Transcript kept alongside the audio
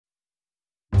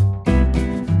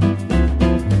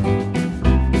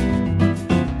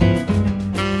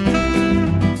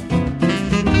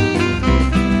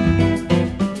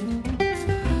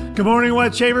Good morning,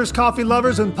 Wet Shavers, coffee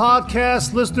lovers, and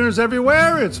podcast listeners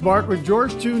everywhere. It's Mark with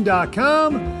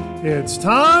GeorgeToon.com. It's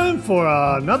time for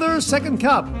another second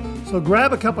cup. So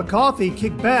grab a cup of coffee,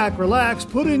 kick back, relax,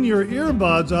 put in your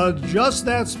earbuds, adjust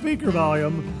that speaker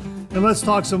volume, and let's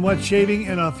talk some wet shaving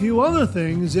and a few other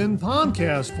things in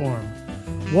podcast form.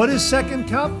 What is Second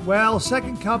Cup? Well,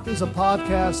 Second Cup is a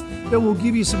podcast that will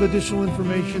give you some additional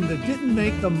information that didn't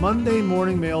make the Monday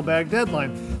morning mailbag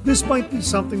deadline. This might be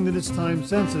something that is time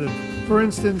sensitive. For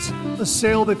instance, a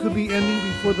sale that could be ending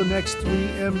before the next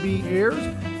 3MB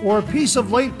airs, or a piece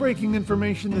of late-breaking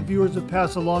information that viewers have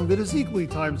passed along that is equally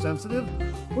time sensitive,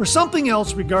 or something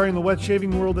else regarding the wet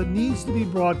shaving world that needs to be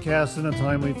broadcast in a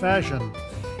timely fashion.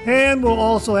 And we'll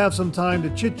also have some time to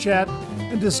chit-chat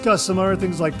and discuss some other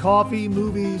things like coffee,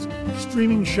 movies,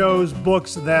 streaming shows,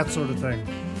 books, that sort of thing.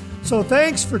 So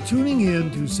thanks for tuning in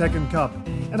to Second Cup,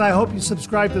 and I hope you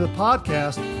subscribe to the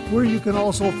podcast where you can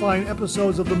also find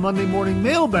episodes of the Monday Morning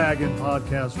Mailbag in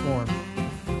podcast form.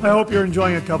 I hope you're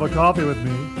enjoying a cup of coffee with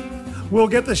me. We'll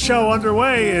get the show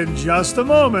underway in just a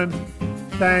moment.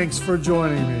 Thanks for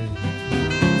joining me.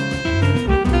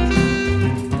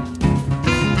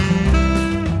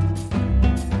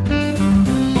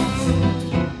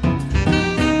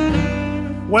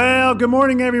 Well, good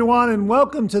morning, everyone, and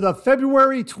welcome to the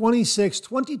February 26,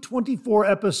 2024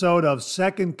 episode of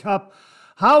Second Cup.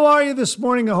 How are you this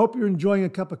morning? I hope you're enjoying a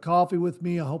cup of coffee with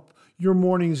me. I hope your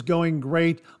morning's going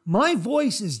great. My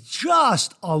voice is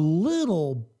just a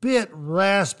little bit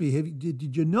raspy.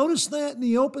 Did you notice that in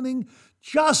the opening?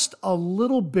 Just a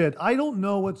little bit. I don't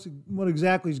know what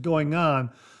exactly is going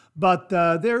on, but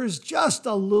there's just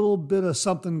a little bit of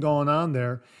something going on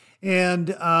there.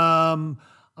 And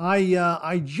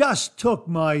I just took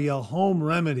my home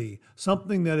remedy,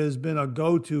 something that has been a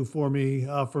go-to for me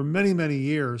for many, many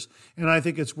years, and I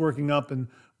think it's working up and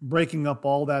breaking up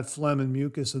all that phlegm and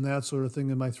mucus and that sort of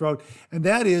thing in my throat, and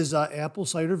that is apple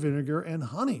cider vinegar and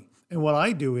honey. And what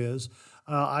I do is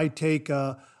I take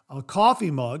a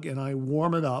coffee mug and I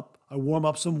warm it up. I warm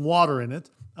up some water in it,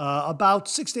 about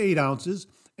 6 to 8 ounces,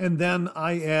 and then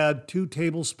I add 2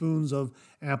 tablespoons of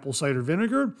apple cider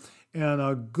vinegar and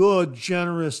a good,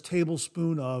 generous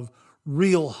tablespoon of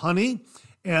real honey,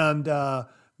 and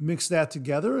mix that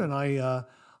together. And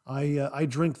I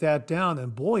drink that down,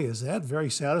 and boy, is that very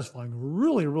satisfying!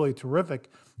 Really, really terrific.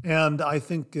 And I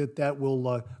think that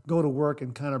will go to work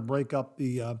and kind of break up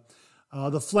the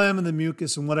phlegm and the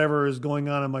mucus and whatever is going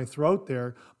on in my throat.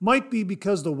 There might be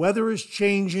because the weather is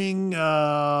changing.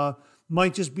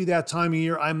 Might just be that time of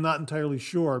year. I'm not entirely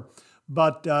sure.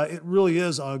 But it really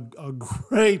is a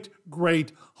great,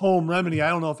 great home remedy. I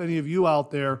don't know if any of you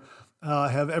out there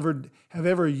have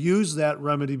ever used that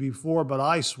remedy before, but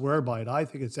I swear by it. I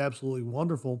think it's absolutely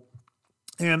wonderful.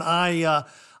 And I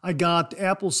got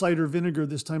apple cider vinegar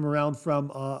this time around from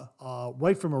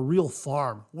right from a real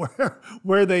farm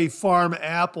where they farm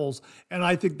apples, and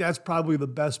I think that's probably the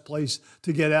best place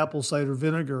to get apple cider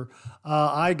vinegar.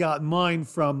 I got mine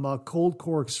from Cold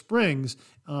Cork Springs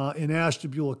in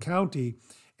Ashtabula County,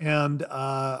 and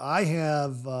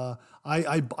I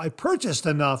purchased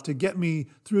enough to get me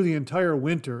through the entire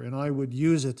winter, and I would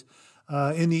use it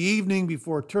in the evening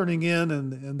before turning in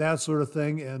and that sort of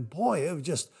thing. And boy, it was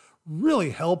just really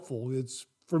helpful. It's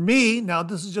for me, now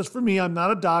this is just for me, I'm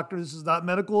not a doctor, this is not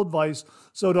medical advice,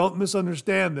 so don't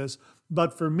misunderstand this.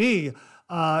 But for me,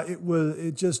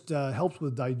 it just helps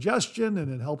with digestion, and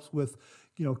it helps with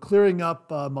clearing up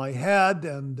my head.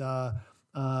 And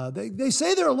they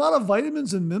say there are a lot of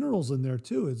vitamins and minerals in there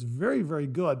too. It's very, very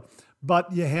good,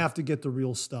 but you have to get the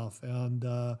real stuff. And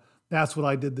that's what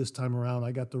I did this time around.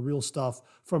 I got the real stuff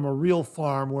from a real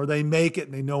farm where they make it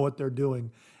and they know what they're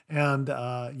doing. And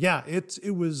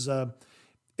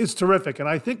it's terrific. And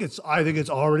I think it's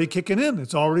already kicking in.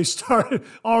 It's already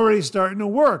starting to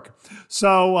work.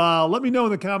 So let me know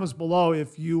in the comments below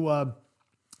if you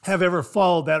have ever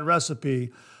followed that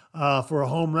recipe for a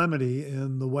home remedy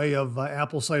in the way of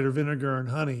apple cider vinegar and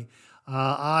honey.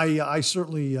 I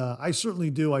certainly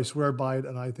do. I swear by it,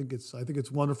 and I think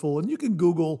it's wonderful. And you can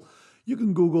Google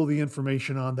the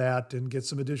information on that and get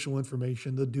some additional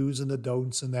information, the do's and the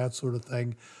don'ts and that sort of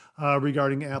thing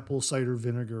regarding apple cider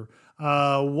vinegar.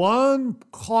 One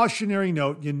cautionary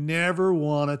note: you never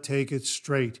want to take it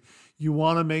straight. You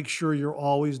want to make sure you're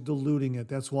always diluting it.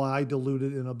 That's why I dilute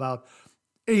it in about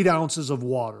 8 ounces of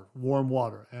water, warm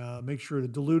water. Make sure to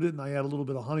dilute it, and I add a little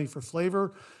bit of honey for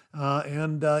flavor. For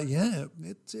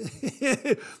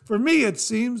me, it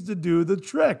seems to do the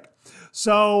trick.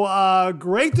 So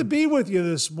great to be with you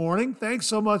this morning. Thanks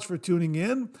so much for tuning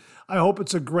in. I hope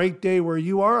it's a great day where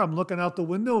you are. I'm looking out the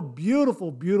window. Beautiful,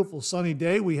 beautiful sunny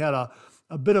day. We had a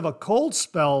a bit of a cold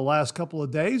spell the last couple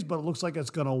of days, but it looks like it's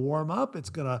going to warm up. It's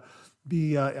going to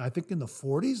be, I think, in the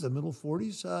 40s, the middle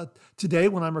 40s today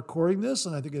when I'm recording this.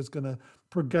 And I think it's going to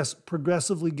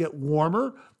progressively get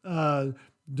warmer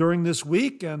during this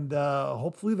week. And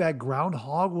hopefully that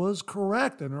groundhog was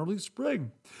correct in early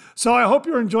spring. So I hope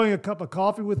you're enjoying a cup of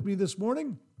coffee with me this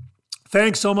morning.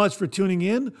 Thanks so much for tuning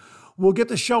in. We'll get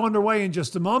the show underway in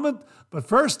just a moment, but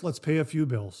first, let's pay a few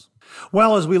bills.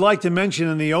 Well, as we like to mention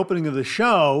in the opening of the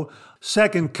show,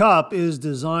 Second Cup is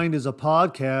designed as a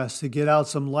podcast to get out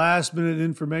some last-minute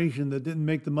information that didn't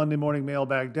make the Monday morning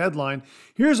mailbag deadline.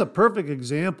 Here's a perfect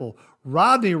example.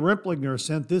 Rodney Rimplinger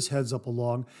sent this heads up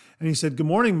along, and he said, "Good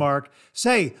morning, Mark.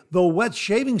 Say, the Wet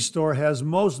Shaving Store has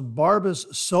most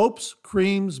Barbas soaps,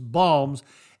 creams, balms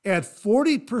at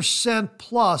 40%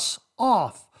 plus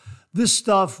off. This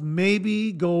stuff may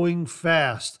be going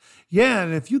fast." Yeah,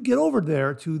 and if you get over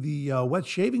there to the Wet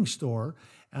Shaving Store,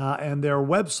 and their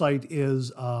website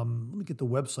is, let me get the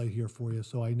website here for you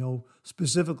so I know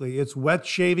specifically. It's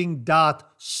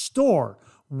wetshaving.store.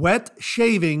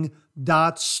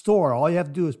 Wetshaving.store. All you have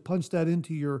to do is punch that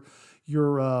into your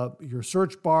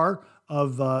search bar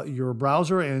of your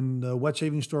browser, and the Wet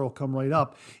Shaving Store will come right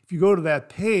up. If you go to that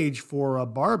page for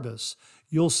Barbas,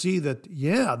 you'll see that,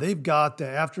 yeah, they've got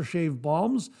aftershave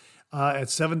balms at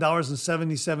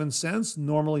 $7.77,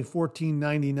 normally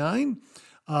 $14.99.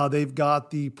 They've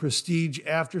got the Prestige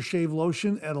Aftershave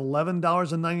Lotion at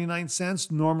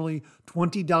 $11.99, normally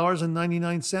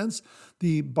 $20.99.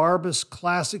 The Barbas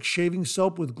Classic Shaving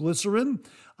Soap with Glycerin,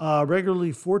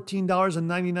 regularly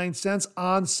 $14.99,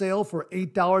 on sale for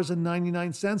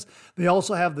 $8.99. They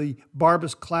also have the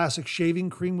Barbas Classic Shaving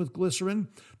Cream with Glycerin,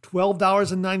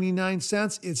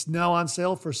 $12.99. It's now on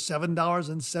sale for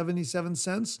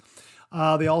 $7.77.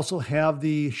 They also have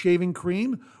the shaving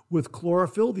cream with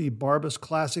chlorophyll, the Barbas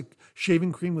Classic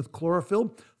Shaving Cream with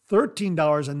chlorophyll,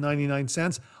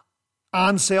 $13.99.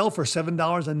 On sale for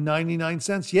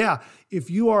 $7.99. Yeah, if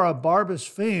you are a Barbas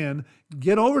fan,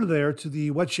 get over there to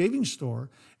the Wet Shaving Store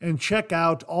and check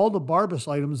out all the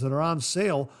Barbas items that are on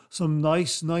sale. Some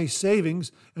nice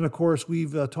savings. And of course,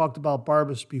 we've talked about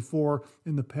Barbas before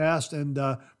in the past, and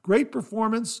great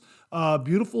performance,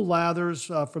 beautiful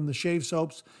lathers from the shave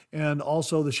soaps and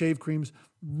also the shave creams.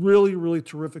 Really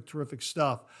terrific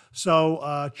stuff.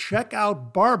 So check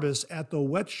out Barbas at the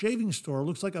Wet Shaving Store.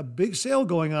 Looks like a big sale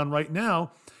going on right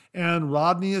now. And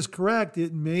Rodney is correct.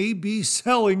 It may be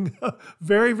selling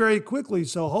very quickly.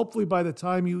 So hopefully by the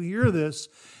time you hear this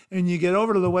and you get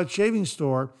over to the Wet Shaving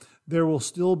Store, there will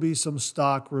still be some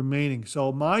stock remaining.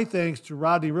 So my thanks to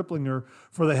Rodney Rimplinger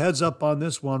for the heads up on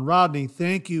this one. Rodney,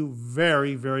 thank you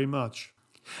very much.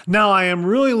 Now, I am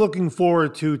really looking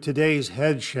forward to today's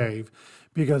head shave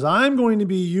because I'm going to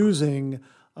be using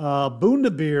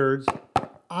Bundabeard's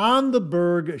On the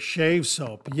Berg Shave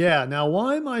Soap. Yeah, now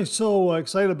why am I so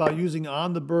excited about using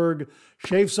On the Berg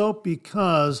Shave Soap?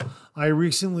 Because I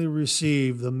recently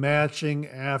received the matching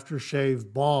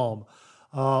aftershave balm,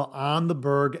 On the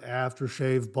Berg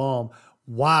Aftershave Balm.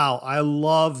 Wow, I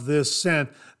love this scent.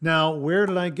 Now, where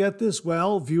did I get this?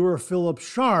 Well, viewer Philip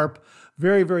Sharp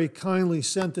very kindly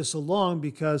sent this along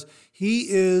because he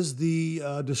is the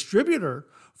distributor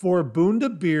for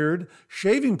Bundabeard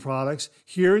shaving products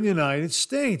here in the United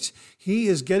States. He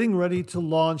is getting ready to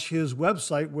launch his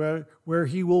website where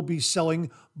he will be selling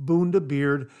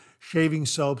Bundabeard shaving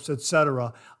soaps,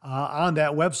 etc. On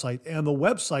that website. And the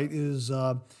website is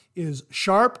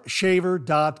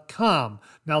sharpshaver.com.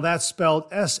 Now that's spelled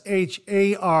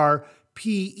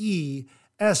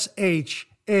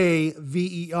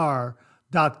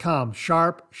SharpShaver.com,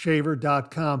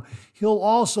 sharpshaver.com. He'll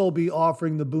also be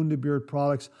offering the Bundabeard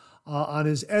products on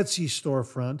his Etsy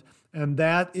storefront, and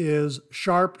that is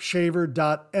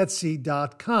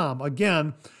sharpshaver.etsy.com.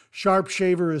 Again,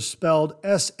 Sharpshaver is spelled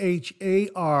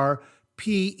SharpShaver.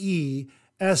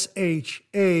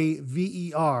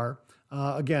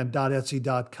 Again,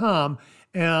 .etsy.com.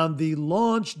 And the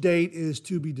launch date is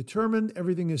to be determined.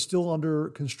 Everything is still under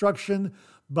construction,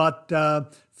 but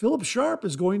Philip Sharp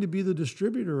is going to be the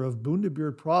distributor of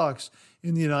Bundabeard products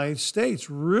in the United States.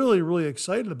 Really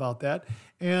excited about that.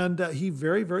 And he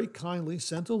very kindly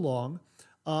sent along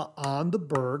On the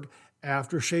Berg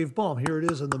Aftershave Balm. Here it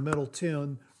is in the metal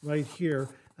tin right here.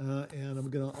 And I'm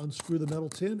going to unscrew the metal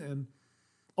tin. And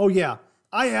oh yeah,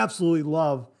 I absolutely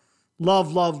love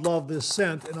this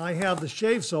scent. And I have the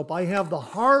shave soap. I have the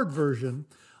hard version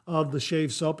of the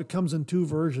shave soap. It comes in two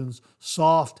versions,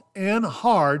 soft and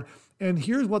hard. And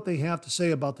here's what they have to say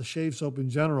about the shave soap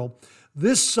in general.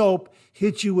 This soap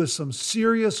hits you with some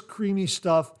serious creamy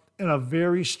stuff and a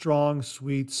very strong,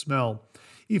 sweet smell.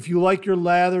 If you like your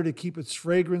lather to keep its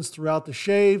fragrance throughout the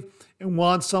shave and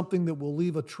want something that will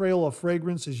leave a trail of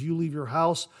fragrance as you leave your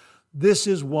house, this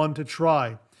is one to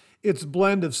try. Its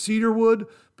blend of cedarwood,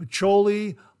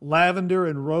 patchouli, lavender,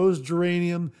 and rose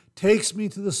geranium takes me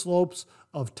to the slopes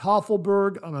of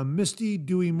Tafelberg on a misty,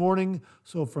 dewy morning,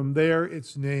 so from there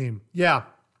its name. Yeah,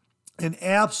 an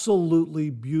absolutely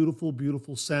beautiful,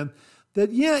 beautiful scent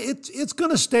that, yeah, it's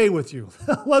going to stay with you.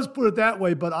 Let's put it that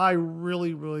way, but I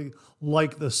really, really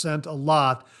like the scent a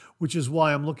lot, which is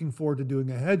why I'm looking forward to doing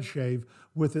a head shave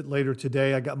with it later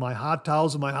today. I got my hot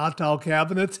towels in my hot towel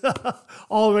cabinet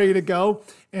all ready to go,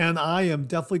 and I am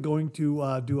definitely going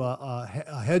to do a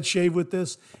head shave with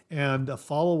this and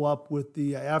follow up with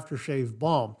the aftershave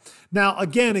balm. Now,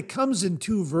 again, it comes in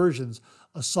two versions,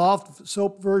 a soft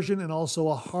soap version and also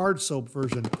a hard soap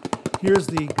version.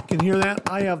 Can you hear that?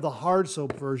 I have the hard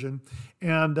soap version.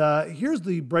 And here's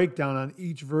the breakdown on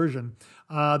each version.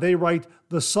 They write,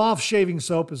 the soft shaving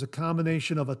soap is a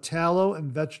combination of a tallow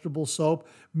and vegetable soap,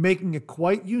 making it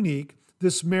quite unique.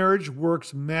 This marriage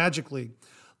works magically.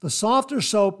 The softer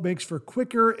soap makes for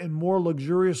quicker and more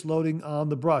luxurious loading on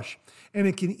the brush, and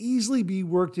it can easily be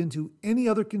worked into any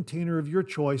other container of your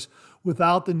choice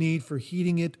without the need for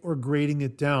heating it or grating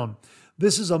it down.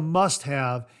 This is a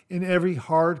must-have in every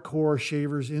hardcore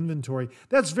shaver's inventory.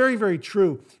 That's very, very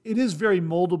true. It is very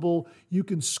moldable. You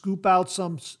can scoop out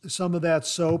some of that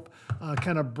soap,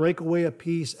 kind of break away a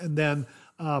piece, and then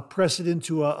press it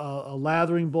into a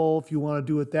lathering bowl if you want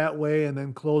to do it that way, and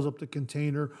then close up the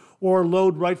container, or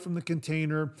load right from the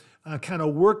container, kind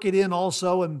of work it in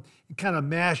also and kind of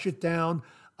mash it down.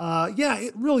 Yeah,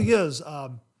 it really is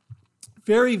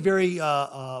very, very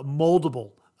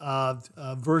moldable.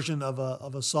 Version of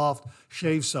a soft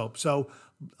shave soap. So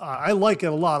I like it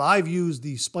a lot. I've used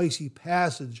the Spicy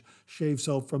Passage shave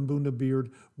soap from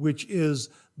Bundaberg, which is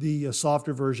the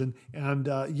softer version. And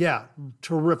yeah,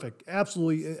 terrific.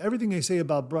 Absolutely. Everything they say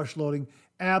about brush loading,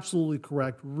 absolutely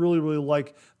correct. Really, really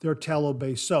like their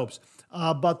tallow-based soaps.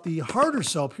 But the harder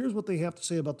soap, here's what they have to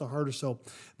say about the harder soap.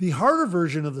 The harder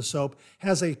version of the soap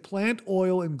has a plant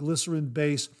oil and glycerin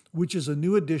base, which is a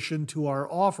new addition to our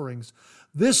offerings.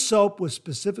 This soap was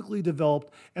specifically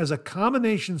developed as a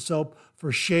combination soap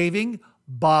for shaving,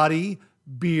 body,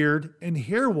 beard, and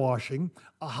hair washing,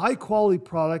 a high-quality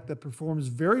product that performs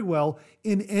very well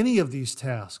in any of these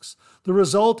tasks. The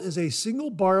result is a single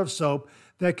bar of soap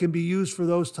that can be used for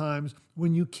those times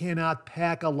when you cannot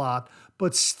pack a lot,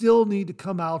 but still need to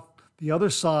come out the other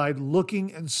side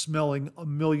looking and smelling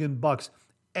 $1,000,000.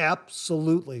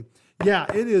 Absolutely. Yeah,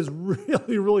 it is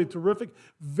really, really terrific.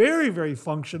 Very, very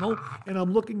functional. And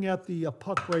I'm looking at the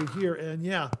puck right here, and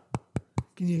yeah,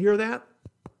 can you hear that?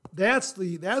 That's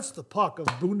the puck of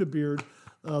Bundaberg,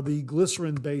 the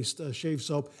glycerin-based shave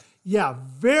soap. Yeah,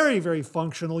 very, very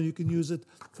functional. You can use it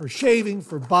for shaving,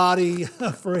 for body,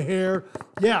 for hair.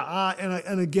 Yeah,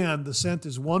 and again, the scent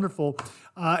is wonderful.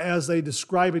 As they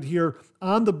describe it here,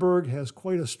 On the Berg has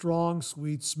quite a strong,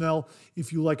 sweet smell.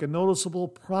 If you like a noticeable,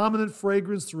 prominent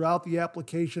fragrance throughout the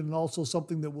application and also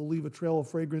something that will leave a trail of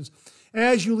fragrance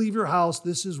as you leave your house,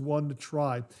 this is one to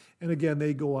try. And again,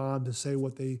 they go on to say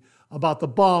about the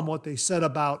balm, what they said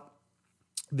about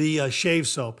the shave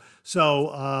soap.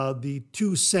 So the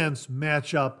two scents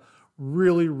match up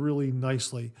really, really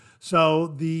nicely. So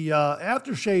the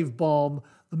aftershave balm,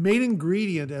 the main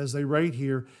ingredient, as they write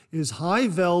here, is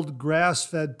high-veld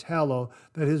grass-fed tallow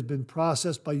that has been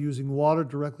processed by using water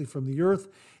directly from the earth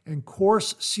and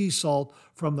coarse sea salt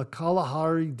from the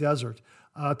Kalahari Desert.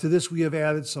 To this, we have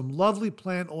added some lovely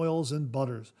plant oils and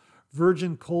butters.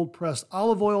 Virgin cold-pressed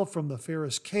olive oil from the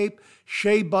Ferris Cape,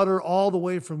 shea butter all the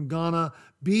way from Ghana,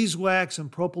 beeswax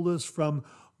and propolis from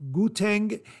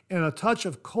Gauteng, and a touch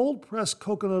of cold-pressed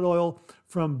coconut oil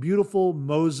from beautiful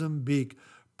Mozambique.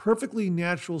 Perfectly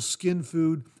natural skin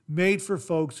food made for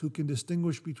folks who can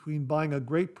distinguish between buying a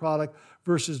great product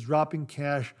versus dropping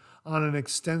cash on an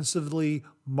extensively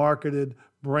marketed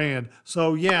brand.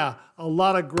 So yeah, a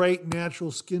lot of great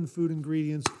natural skin food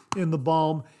ingredients in the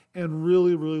balm, and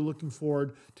really, really looking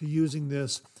forward to using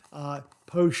this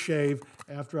post-shave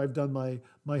after I've done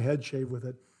my head shave with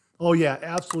it. Oh yeah,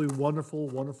 absolutely wonderful,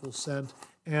 wonderful scent.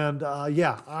 And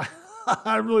yeah,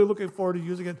 I'm really looking forward to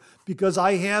using it because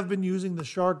I have been using the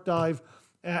Shark Dive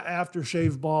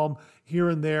aftershave balm here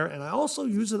and there, and I also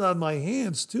use it on my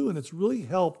hands too, and it's really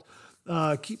helped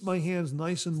keep my hands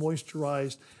nice and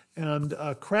moisturized and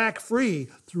crack-free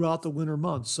throughout the winter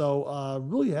months. So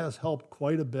really has helped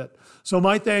quite a bit. So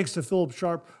my thanks to Philip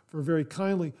Sharp for very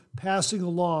kindly passing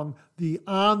along the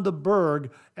On the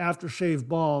Berg aftershave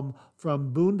balm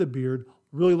from Bundaberg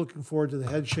Really looking forward to the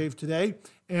head shave today.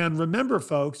 And remember,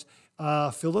 folks,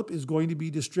 Philip is going to be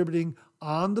distributing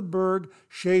On the Berg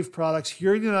shave products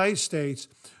here in the United States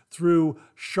through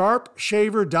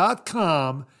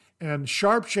sharpshaver.com and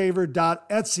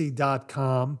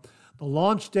sharpshaver.etsy.com. The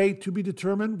launch date to be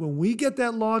determined. When we get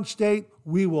that launch date,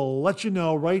 we will let you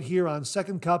know right here on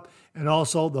Second Cup and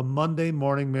also the Monday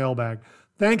morning mailbag.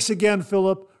 Thanks again,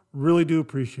 Philip. Really do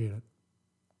appreciate it.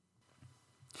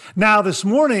 Now, this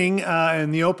morning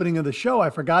in the opening of the show, I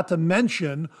forgot to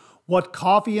mention what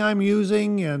coffee I'm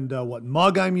using and what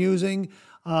mug I'm using.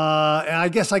 And I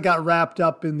guess I got wrapped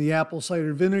up in the apple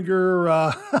cider vinegar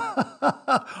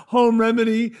home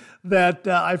remedy that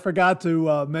I forgot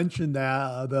to mention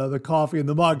that, the coffee and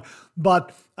the mug.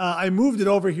 But I moved it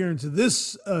over here into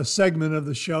this segment of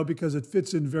the show because it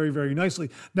fits in very, very nicely.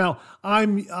 Now,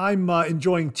 I'm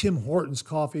enjoying Tim Hortons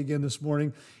coffee again this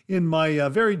morning in my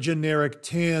very generic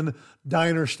tan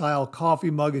diner-style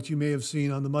coffee mug that you may have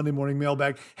seen on the Monday morning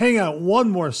mailbag. Hang on, one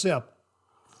more sip.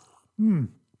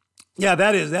 Yeah,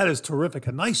 that is terrific.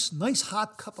 A nice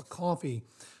hot cup of coffee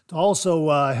to also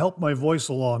help my voice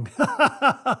along.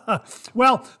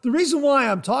 Well, the reason why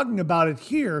I'm talking about it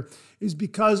here is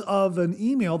because of an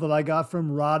email that I got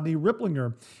from Rodney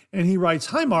Ripplinger. And he writes,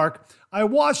 "Hi, Mark. I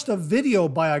watched a video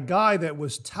by a guy that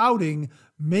was touting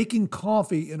making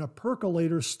coffee in a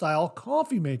percolator-style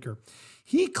coffee maker.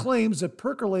 He claims that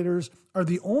percolators are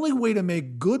the only way to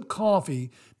make good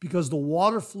coffee because the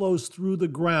water flows through the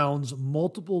grounds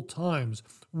multiple times.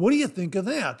 What do you think of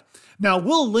that?" Now,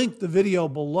 we'll link the video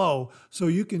below so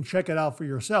you can check it out for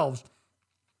yourselves.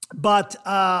 But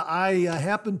I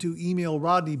happened to email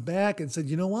Rodney back and said,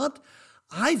 you know what?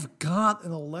 I've got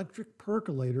an electric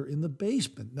percolator in the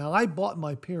basement. Now, I bought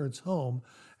my parents' home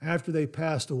after they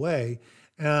passed away,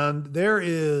 and there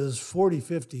is 40,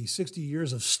 50, 60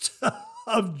 years of stuff.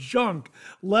 Of junk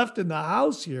left in the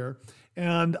house here,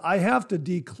 and I have to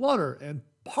declutter. And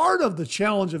part of the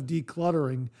challenge of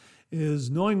decluttering is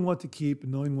knowing what to keep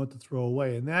and knowing what to throw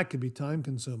away, and that can be time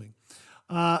consuming.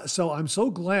 So I'm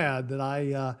so glad that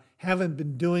I haven't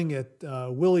been doing it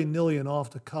willy-nilly and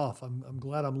off the cuff. I'm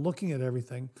glad I'm looking at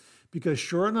everything because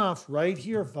sure enough, right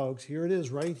here, folks, here it is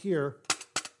right here,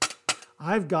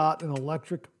 I've got an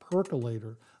electric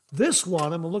percolator. This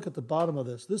one, I'm going to look at the bottom of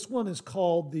this. This one is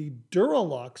called the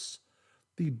Duralux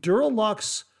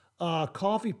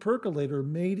coffee percolator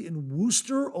made in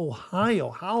Wooster, Ohio.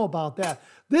 How about that?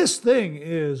 This thing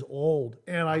is old,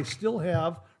 and I still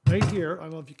have right here, I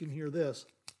don't know if you can hear this.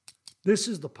 This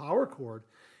is the power cord,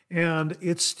 and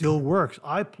it still works.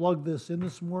 I plugged this in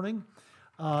this morning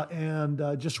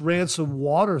and just ran some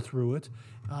water through it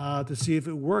to see if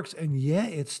it works, and yeah,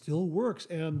 it still works.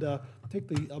 And I'm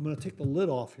going to take the lid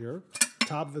off here,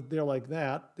 top of it there like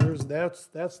that.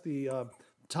 That's the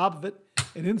top of it,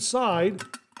 and inside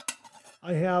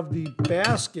I have the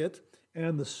basket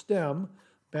and the stem.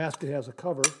 Basket has a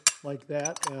cover like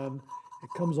that, and it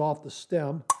comes off the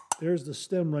stem. There's the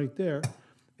stem right there,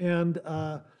 and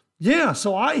yeah,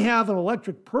 so I have an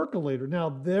electric percolator. Now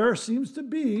there seems to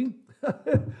be,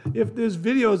 if this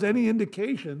video is any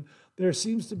indication, there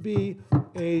seems to be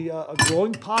a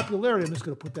growing popularity. I'm just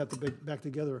going to put that back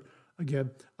together again.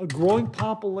 A growing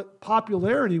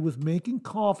popularity with making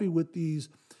coffee with these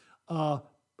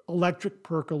electric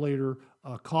percolator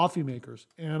coffee makers.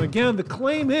 And again, the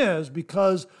claim is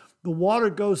because the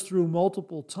water goes through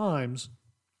multiple times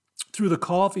through the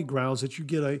coffee grounds that you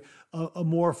get a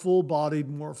more full-bodied,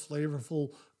 more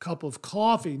flavorful cup of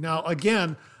coffee. Now,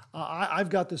 again, I've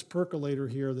got this percolator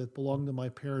here that belonged to my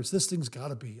parents. This thing's got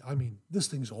to be, this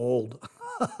thing's old.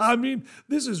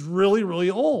 This is really,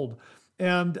 really old.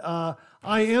 And I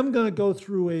am going to go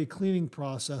through a cleaning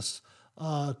process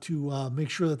to make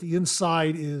sure that the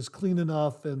inside is clean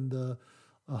enough and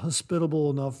hospitable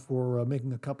enough for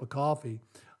making a cup of coffee.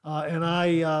 And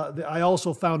I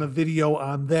also found a video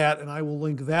on that, and I will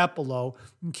link that below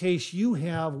in case you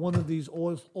have one of these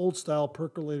old-style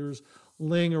percolators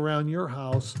laying around your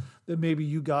house that maybe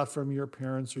you got from your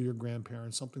parents or your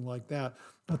grandparents, something like that.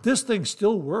 But this thing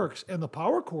still works, and the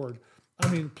power cord,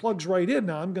 plugs right in.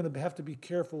 Now, I'm going to have to be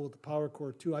careful with the power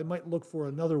cord, too. I might look for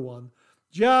another one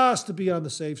just to be on the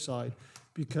safe side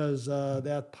because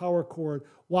that power cord,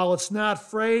 while it's not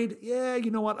frayed, yeah,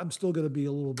 you know what? I'm still going to be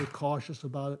a little bit cautious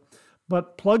about it.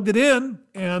 But plugged it in,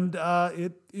 and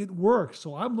it works.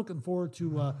 So I'm looking forward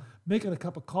to making a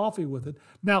cup of coffee with it.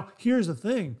 Now, here's the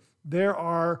thing. There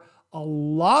are a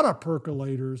lot of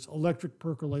percolators, electric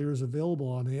percolators available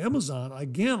on Amazon.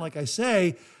 Again, like I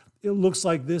say, it looks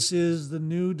like this is the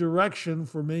new direction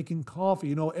for making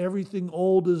coffee. Everything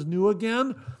old is new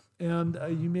again. And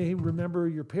you may remember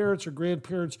your parents or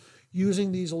grandparents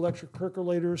using these electric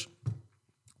percolators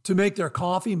to make their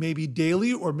coffee, maybe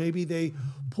daily, or maybe they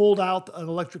pulled out an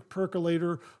electric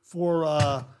percolator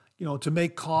for, to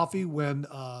make coffee when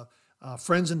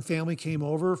friends and family came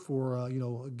over for,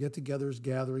 get-togethers,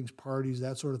 gatherings, parties,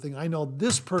 that sort of thing. I know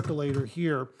this percolator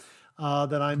here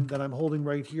that I'm holding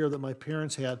right here that my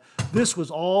parents had, this was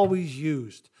always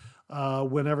used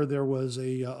whenever there was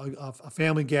a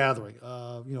family gathering,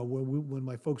 when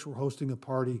my folks were hosting a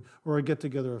party or a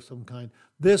get-together of some kind.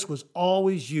 This was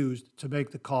always used to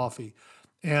make the coffee.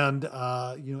 And,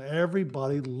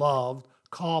 everybody loved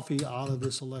coffee out of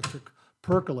this electric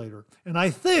percolator. And I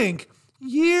think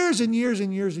years and years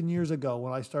and years and years ago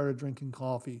when I started drinking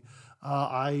coffee,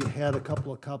 I had a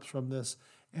couple of cups from this.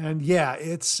 And yeah,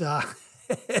 it's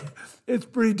it's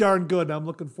pretty darn good. And I'm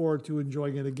looking forward to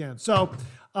enjoying it again. So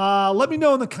let me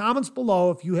know in the comments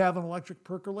below if you have an electric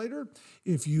percolator,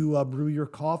 if you brew your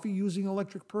coffee using an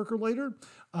electric percolator.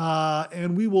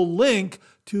 And we will link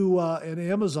to an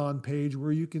Amazon page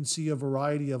where you can see a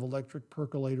variety of electric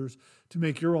percolators to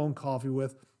make your own coffee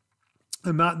with.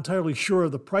 I'm not entirely sure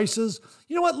of the prices.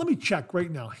 You know what? Let me check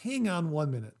right now. Hang on 1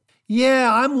 minute.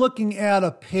 Yeah, I'm looking at a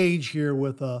page here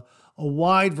with a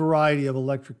wide variety of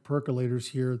electric percolators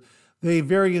here. They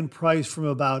vary in price from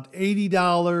about $80,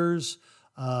 $36,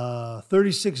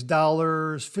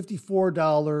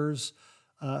 $54,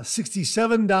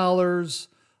 $67,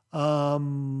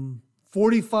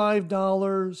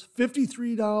 $45,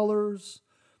 $53.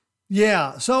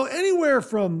 Yeah, so anywhere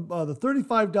from the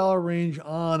 $35 range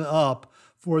on up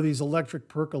for these electric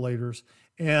percolators.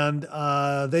 And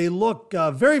they look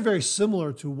very, very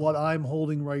similar to what I'm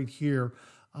holding right here.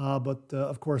 But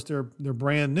of course, they're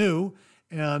brand new.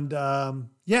 And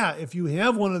if you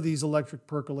have one of these electric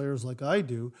percolators like I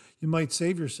do, you might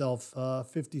save yourself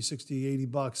 50, 60, 80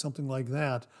 bucks, something like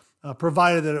that,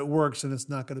 provided that it works and it's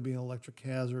not going to be an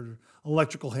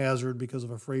electrical hazard because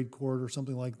of a frayed cord or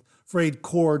something like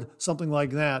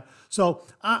that. So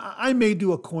I may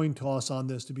do a coin toss on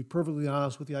this, to be perfectly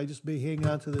honest with you. I just may hang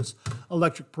on to this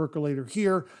electric percolator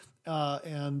here.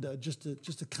 Just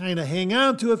to kind of hang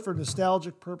on to it for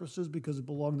nostalgic purposes because it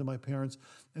belonged to my parents,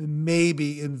 and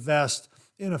maybe invest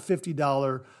in a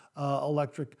 $50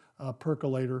 electric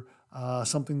percolator,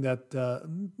 something that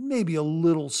may be a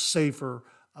little safer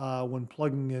when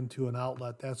plugging into an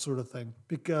outlet, that sort of thing.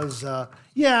 Because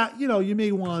you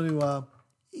may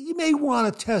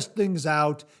want to test things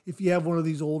out if you have one of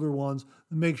these older ones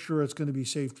and make sure it's going to be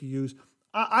safe to use.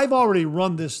 I've already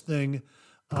run this thing.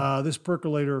 This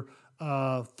percolator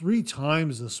 3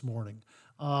 times this morning.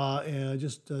 And I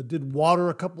just did water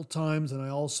a couple times, and I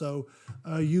also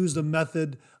used a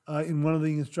method in one of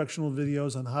the instructional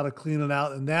videos on how to clean it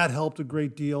out, and that helped a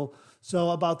great deal.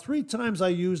 So about 3 times I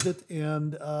used it,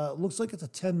 and it looks like it's a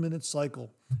 10-minute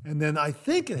cycle. And then I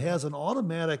think it has an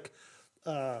automatic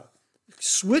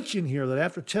switch in here that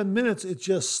after 10 minutes, it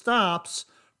just stops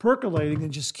percolating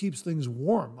and just keeps things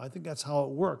warm. I think that's how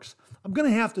it works. I'm going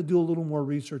to have to do a little more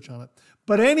research on it.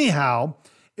 But anyhow,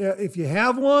 if you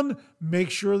have one,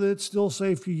 make sure that it's still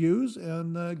safe to use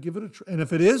and give it a try. And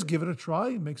if it is, give it a try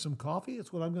and make some coffee.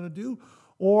 That's what I'm going to do.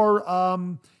 Or,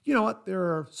 you know what? There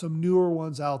are some newer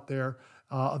ones out there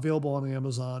available on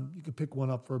Amazon. You can pick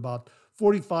one up for about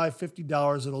 $45,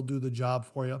 $50. It'll do the job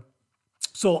for you.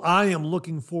 So I am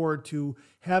looking forward to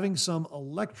having some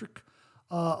electric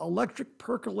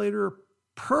percolator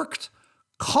perked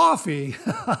coffee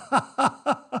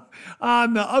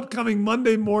on the upcoming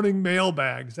Monday morning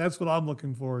mailbags. That's what I'm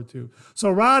looking forward to. So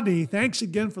Rodney, thanks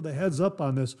again for the heads up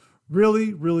on this.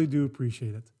 Really, really do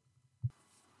appreciate it.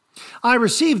 I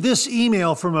received this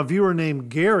email from a viewer named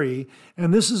Gary,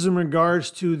 and this is in regards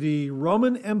to the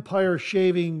Roman Empire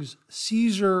Shavings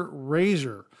Caesar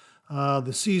razor.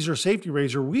 The Caesar safety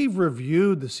razor. We've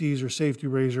reviewed the Caesar safety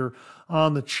razor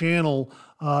on the channel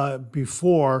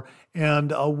before,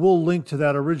 and we'll link to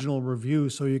that original review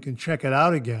so you can check it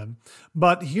out again.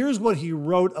 But here's what he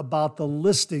wrote about the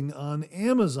listing on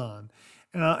Amazon.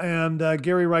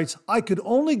 Gary writes, I could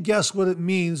only guess what it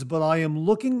means, but I am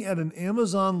looking at an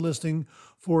Amazon listing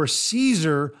for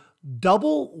Caesar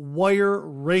double wire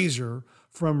razor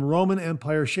from Roman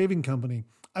Empire Shaving Company.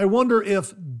 I wonder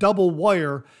if double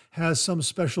wire has some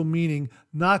special meaning,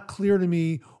 not clear to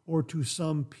me or to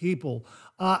some people.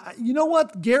 You know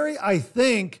what, Gary? I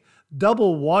think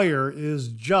double wire is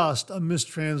just a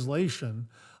mistranslation.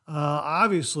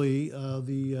 Obviously,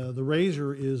 the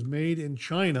razor is made in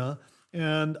China,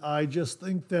 and I just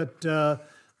think that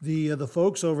the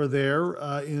folks over there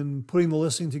in putting the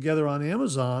listing together on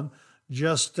Amazon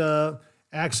just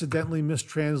accidentally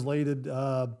mistranslated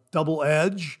double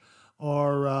edge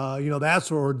that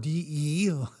sort, or DE,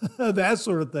 that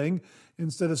sort of thing.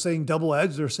 Instead of saying double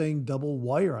edge, they're saying double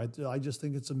wire. I just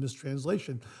think it's a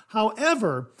mistranslation.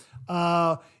 However,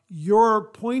 your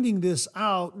pointing this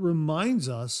out reminds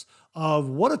us of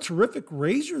what a terrific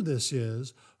razor this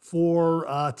is for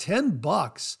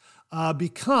 $10.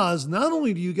 Because not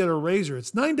only do you get a razor,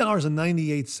 it's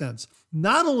 $9.98.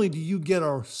 Not only do you get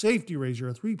a safety razor,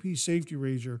 a three-piece safety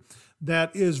razor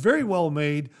that is very well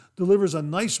made, delivers a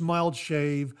nice mild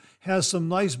shave, has some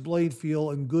nice blade feel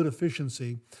and good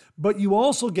efficiency, but you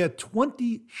also get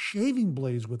 20 shaving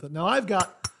blades with it. Now I've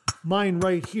got mine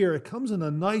right here. It comes in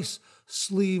a nice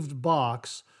sleeved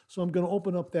box. So I'm going to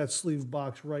open up that sleeved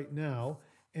box right now,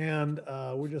 and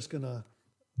we're just going to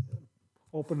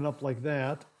open it up like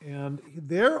that. And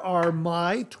there are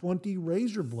my 20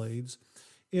 razor blades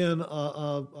in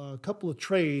a couple of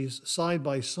trays side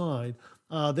by side.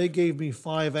 They gave me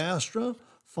 5 Astra,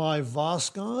 5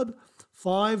 Voskhod,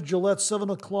 5 Gillette 7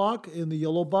 o'clock in the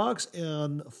yellow box,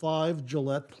 and 5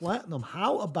 Gillette Platinum.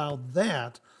 How about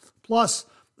that? Plus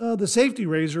the safety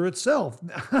razor itself.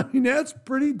 I mean, that's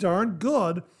pretty darn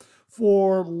good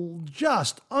for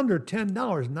just under $10,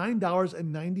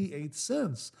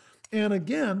 $9.98. And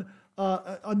again,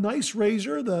 a nice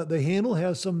razor. The handle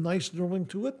has some nice knurling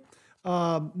to it,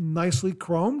 nicely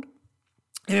chromed.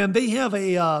 And they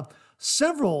have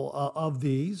several of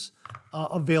these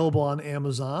available on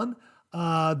Amazon.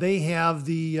 They have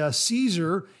the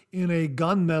Caesar in a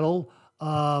gunmetal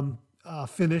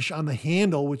finish on the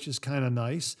handle, which is kind of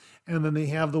nice. And then they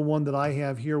have the one that I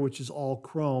have here, which is all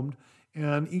chromed.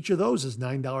 And each of those is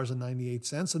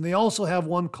 $9.98. And they also have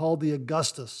one called the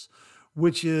Augustus,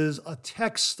 which is a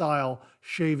textile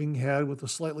shaving head with a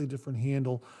slightly different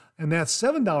handle. And that's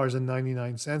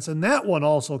 $7.99. And that one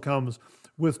also comes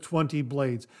with 20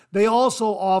 blades. They also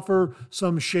offer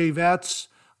some shavettes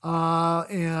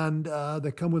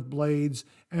that come with blades.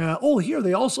 Here,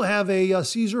 they also have a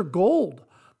Caesar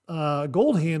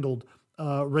gold-handled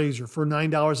razor for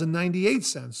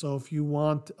 $9.98. So if you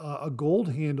want a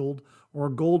gold-handled or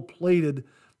gold-plated,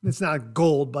 it's not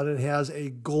gold, but it has a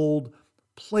gold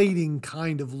plating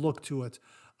kind of look to it.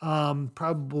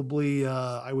 Probably,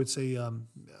 I would say, a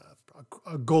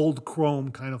gold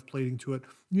chrome kind of plating to it.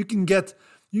 You can get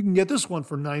this one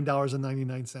for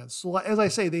 $9.99. So as I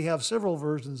say, they have several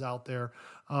versions out there: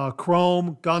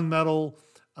 chrome, gunmetal,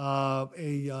 a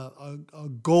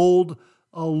gold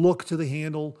look to the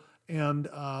handle, and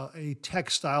a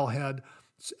textile head.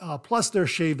 Plus their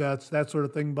shavettes, that sort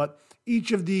of thing. But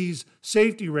each of these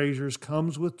safety razors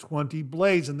comes with 20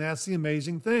 blades, and that's the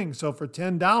amazing thing. So for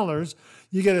 $10,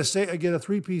 you get a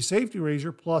three-piece safety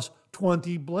razor plus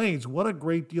 20 blades. What a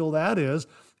great deal that is.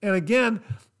 And again,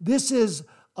 this is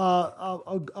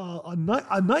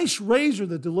a nice razor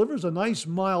that delivers a nice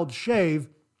mild shave.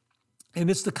 And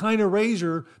it's the kind of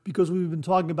razor, because we've been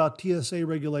talking about TSA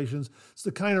regulations, it's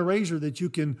the kind of razor that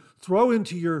you can throw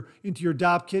into your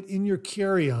DOP kit in your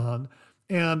carry-on.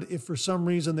 And if for some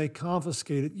reason they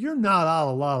confiscate it, you're not out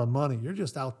a lot of money. You're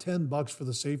just out $10 for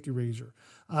the safety razor.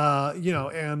 As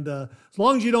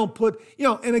long as you don't put,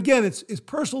 and again, it's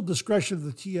personal discretion of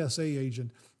the TSA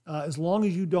agent. As long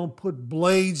as you don't put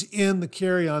blades in the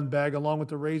carry-on bag along with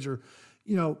the razor,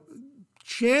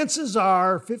 chances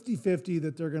are 50-50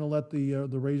 that they're going to let the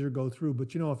razor go through.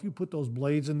 But, if you put those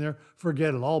blades in there,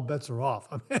 forget it. All bets are off.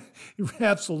 I mean,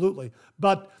 absolutely.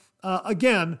 But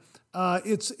again,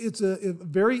 it's a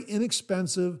very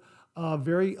inexpensive,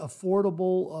 very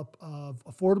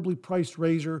affordably priced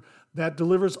razor that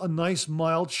delivers a nice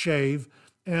mild shave.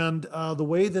 And the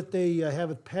way that they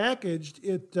have it packaged,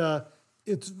 it's a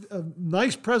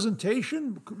nice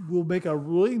presentation, will make a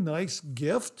really nice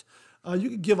gift.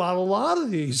 You could give out a lot of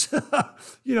these,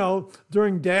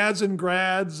 during dads and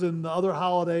grads and other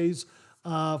holidays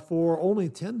for only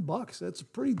 $10. That's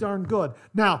pretty darn good.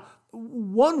 Now,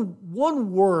 one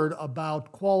word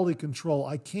about quality control.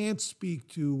 I can't speak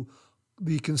to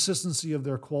the consistency of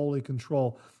their quality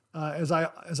control. As I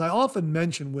often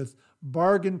mention with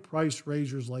bargain price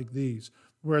razors like these,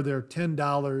 where they're $10,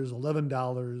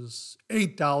 $11,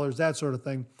 $8, that sort of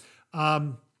thing.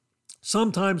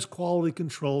 Sometimes quality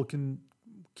control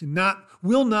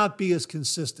will not be as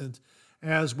consistent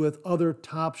as with other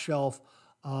top shelf,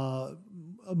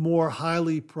 more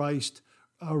highly priced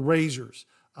razors.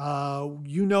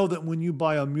 That when you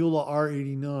buy a Mula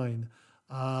R89,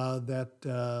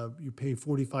 that you pay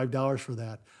 $45 for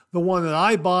that. The one that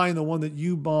I buy and the one that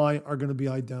you buy are going to be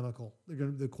identical.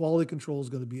 The quality control is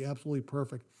going to be absolutely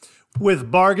perfect. With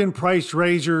bargain price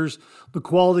razors, the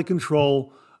quality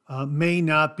control may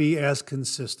not be as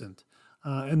consistent.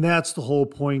 And that's the whole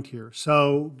point here.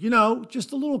 So,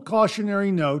 just a little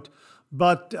cautionary note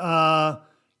But,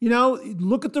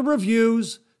 look at the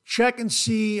reviews, check and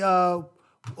see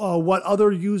what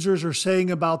other users are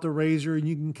saying about the razor, and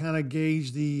you can kind of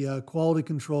gauge the quality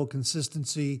control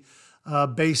consistency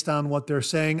based on what they're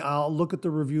saying. I'll look at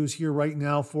the reviews here right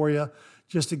now for you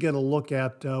just to get a look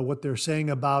at what they're saying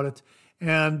about it.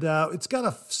 And it's got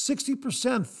a 60%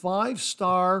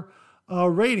 5-star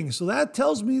rating. So that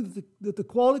tells me that the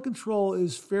quality control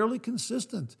is fairly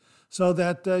consistent, so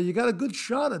that you got a good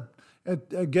shot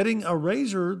at getting a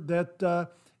razor that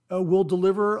will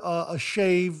deliver a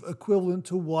shave equivalent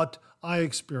to what I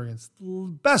experienced.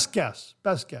 Best guess.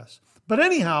 But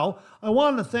anyhow, I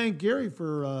wanted to thank Gary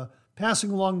for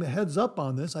passing along the heads up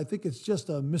on this. I think it's just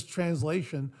a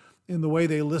mistranslation in the way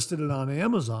they listed it on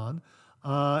Amazon.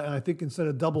 And I think instead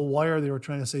of double wire, they were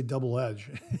trying to say double edge,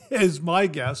 is my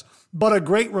guess. But a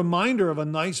great reminder of a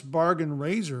nice bargain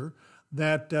razor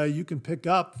that you can pick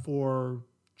up for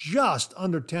just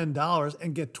under $10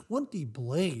 and get 20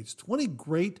 blades, 20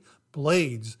 great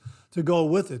blades to go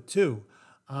with it too.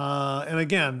 And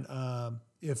again,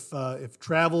 if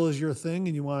travel is your thing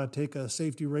and you want to take a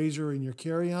safety razor in your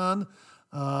carry-on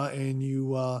and you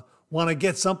want to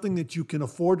get something that you can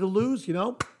afford to lose,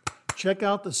 check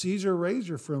out the Caesar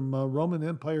razor from Roman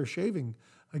Empire Shaving.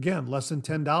 Again, less than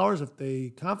 $10. If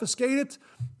they confiscate it,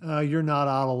 you're not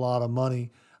out a lot of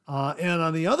money. And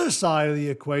on the other side of the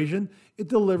equation, it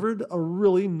delivered a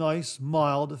really nice,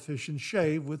 mild, efficient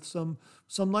shave with some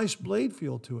nice blade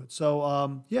feel to it. So,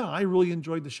 I really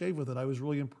enjoyed the shave with it. I was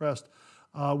really impressed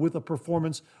with the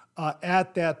performance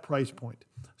at that price point.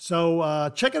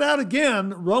 So check it out again,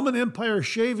 Roman Empire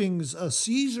Shaving's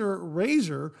Caesar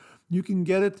razor. You can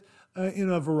get it in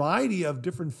a variety of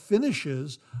different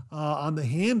finishes on the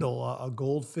handle, a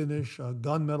gold finish, a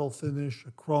gunmetal finish,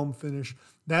 a chrome finish,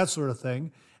 that sort of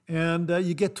thing. And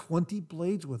you get 20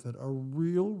 blades with it, a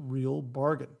real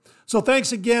bargain. So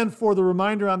thanks again for the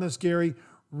reminder on this, Gary.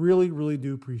 Really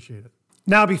do appreciate it.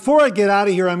 Now, before I get out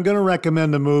of here, I'm going to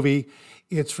recommend a movie.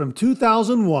 It's from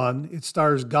 2001. It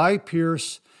stars Guy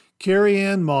Pearce,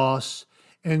 Carrie-Anne Moss,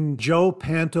 and Joe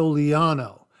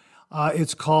Pantoliano.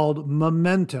 It's called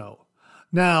Memento.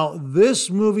 Now, this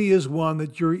movie is one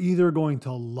that you're either going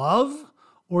to love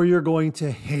or you're going to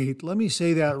hate. Let me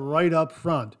say that right up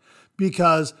front,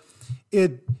 because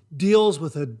it deals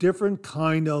with a different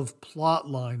kind of plot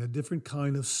line, a different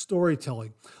kind of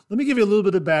storytelling. Let me give you a little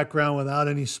bit of background without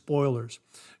any spoilers.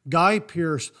 Guy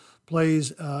Pearce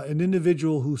plays an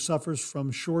individual who suffers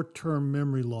from short-term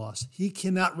memory loss. He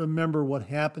cannot remember what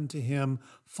happened to him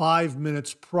 5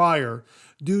 minutes prior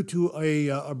due to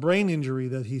a brain injury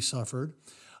that he suffered,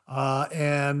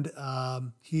 and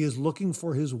he is looking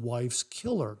for his wife's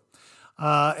killer.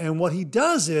 And what he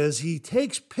does is he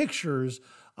takes pictures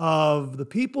of the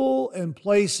people and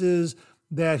places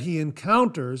that he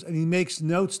encounters, and he makes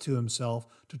notes to himself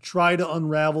to try to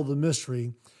unravel the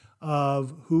mystery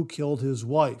of who killed his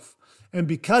wife. And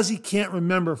because he can't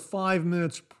remember 5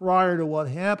 minutes prior to what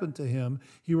happened to him,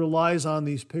 he relies on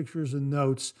these pictures and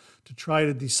notes to try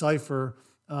to decipher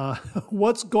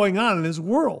what's going on in his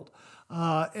world.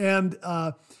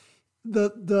 The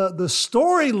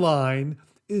storyline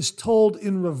is told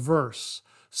in reverse.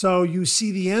 So you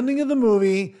see the ending of the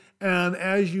movie, and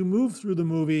as you move through the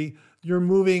movie, you're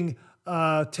moving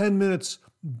 10 minutes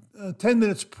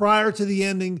prior to the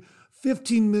ending,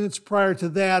 15 minutes prior to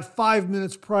that, 5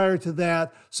 minutes prior to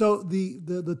that. So the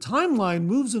timeline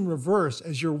moves in reverse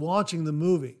as you're watching the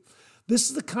movie. This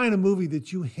is the kind of movie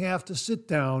that you have to sit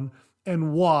down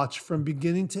and watch from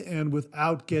beginning to end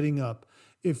without getting up.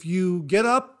 If you get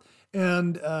up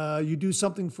and you do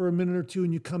something for a minute or two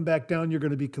and you come back down, you're going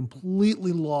to be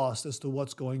completely lost as to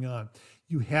what's going on.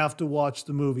 You have to watch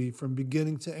the movie from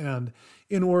beginning to end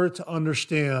in order to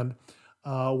understand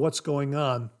what's going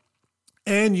on.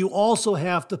 And you also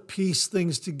have to piece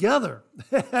things together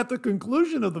at the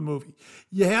conclusion of the movie.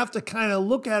 You have to kind of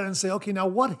look at it and say, okay, now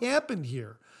what happened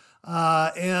here?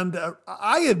 And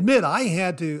I admit I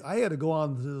had to go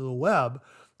onto the web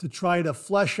to try to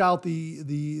flesh out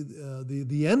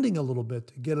the ending a little bit,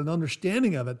 to get an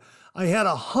understanding of it. I had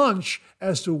a hunch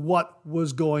as to what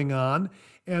was going on,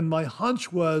 and my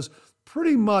hunch was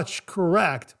pretty much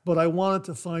correct, but I wanted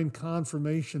to find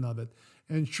confirmation of it.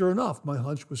 And sure enough, my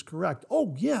hunch was correct.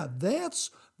 Oh yeah, that's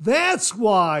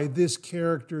why this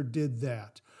character did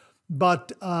that.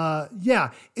 But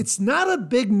it's not a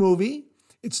big movie.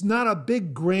 It's not a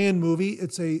big grand movie.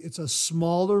 It's a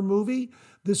smaller movie.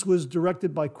 This was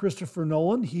directed by Christopher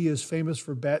Nolan. He is famous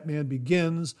for Batman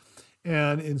Begins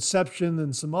and Inception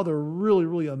and some other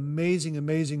really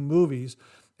amazing movies.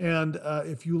 And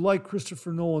if you like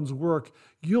Christopher Nolan's work,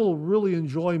 you'll really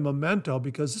enjoy Memento,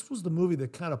 because this was the movie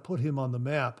that kind of put him on the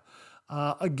map.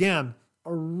 Again,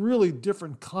 a really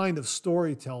different kind of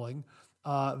storytelling,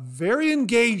 very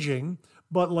engaging,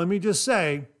 but let me just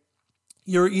say,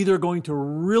 you're either going to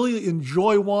really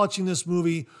enjoy watching this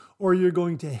movie or you're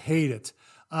going to hate it.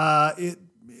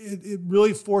 It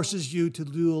really forces you to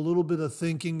do a little bit of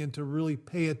thinking and to really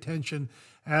pay attention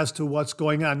as to what's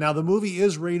going on. Now, the movie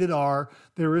is rated R.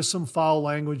 There is some foul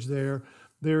language there.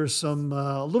 There's some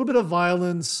a little bit of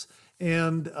violence,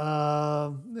 and I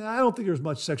don't think there's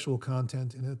much sexual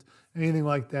content in it, anything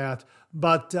like that.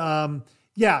 But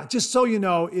yeah, just so you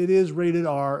know, it is rated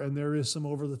R, and there is some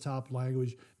over-the-top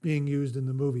language being used in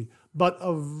the movie. But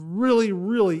a really,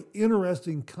 really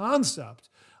interesting concept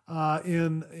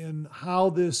in how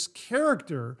this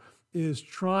character is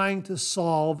trying to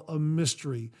solve a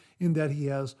mystery, in that he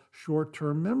has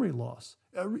short-term memory loss.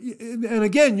 And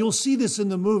again, you'll see this in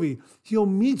the movie. He'll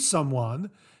meet someone,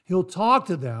 he'll talk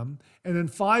to them, and then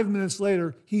 5 minutes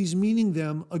later, he's meeting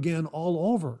them again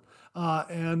all over.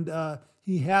 And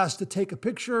he has to take a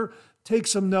picture, take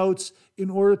some notes in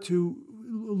order to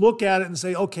look at it and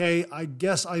say, okay, I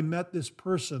guess I met this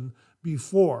person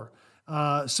before.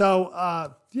 Yeah,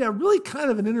 really kind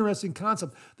of an interesting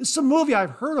concept. This is a movie I've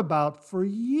heard about for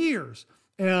years,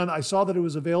 and I saw that it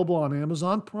was available on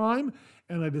Amazon Prime,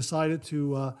 and I decided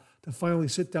to finally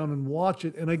sit down and watch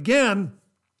it. And again,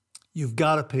 you've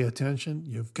got to pay attention.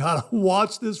 You've got to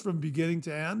watch this from beginning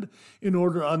to end in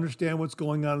order to understand what's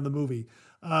going on in the movie.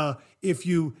 If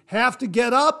you have to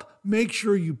get up, make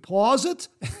sure you pause it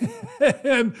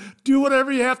and do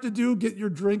whatever you have to do. Get your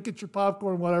drink, get your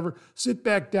popcorn, whatever. Sit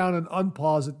back down and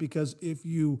unpause it, because if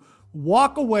you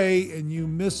walk away and you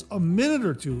miss a minute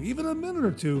or two, even a minute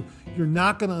or two, you're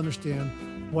not going to understand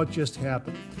what just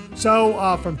happened.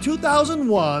 So from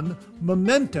 2001,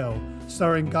 Memento,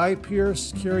 starring Guy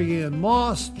Pearce, Carrie-Anne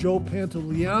Moss, Joe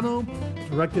Pantoliano,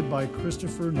 directed by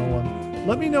Christopher Nolan.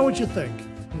 Let me know what you think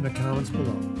in the comments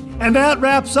below. And that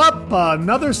wraps up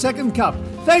another Second Cup.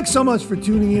 Thanks so much for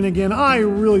tuning in again. I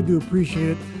really do appreciate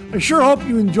it. I sure hope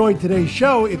you enjoyed today's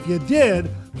show. If you did,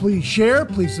 please share,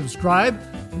 please subscribe,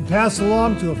 and pass it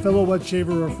along to a fellow wet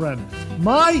shaver or friend.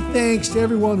 My thanks to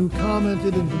everyone who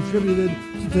commented and contributed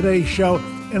to today's show,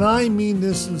 and I mean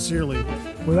this sincerely.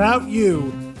 Without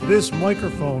you, this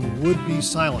microphone would be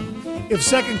silent. If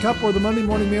Second Cup or the Monday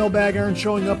Morning Mailbag aren't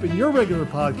showing up in your regular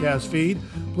podcast feed,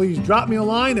 please drop me a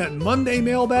line at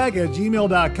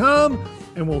mondaymailbag@gmail.com,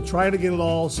 and we'll try to get it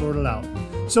all sorted out.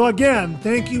 So again,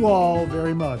 thank you all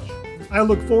very much. I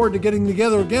look forward to getting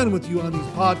together again with you on these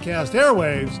podcast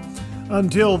airwaves.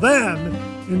 Until then,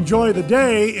 enjoy the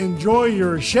day, enjoy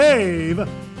your shave,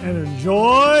 and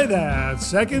enjoy that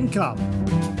Second Cup.